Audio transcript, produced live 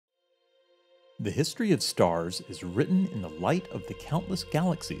The history of stars is written in the light of the countless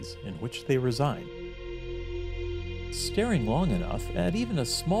galaxies in which they reside. Staring long enough at even a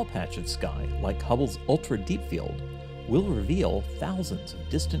small patch of sky, like Hubble's ultra-deep field, will reveal thousands of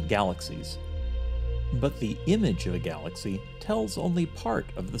distant galaxies. But the image of a galaxy tells only part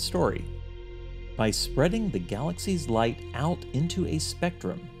of the story. By spreading the galaxy's light out into a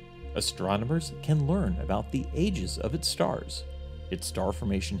spectrum, astronomers can learn about the ages of its stars, its star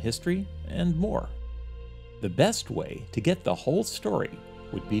formation history, and more. The best way to get the whole story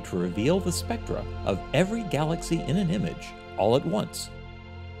would be to reveal the spectra of every galaxy in an image all at once.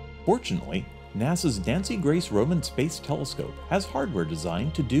 Fortunately, NASA's Nancy Grace Roman Space Telescope has hardware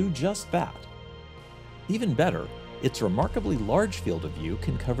designed to do just that. Even better, its remarkably large field of view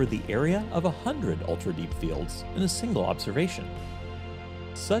can cover the area of 100 ultra-deep fields in a single observation.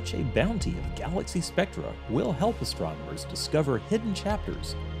 Such a bounty of galaxy spectra will help astronomers discover hidden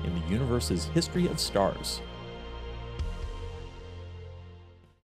chapters in the universe's history of stars.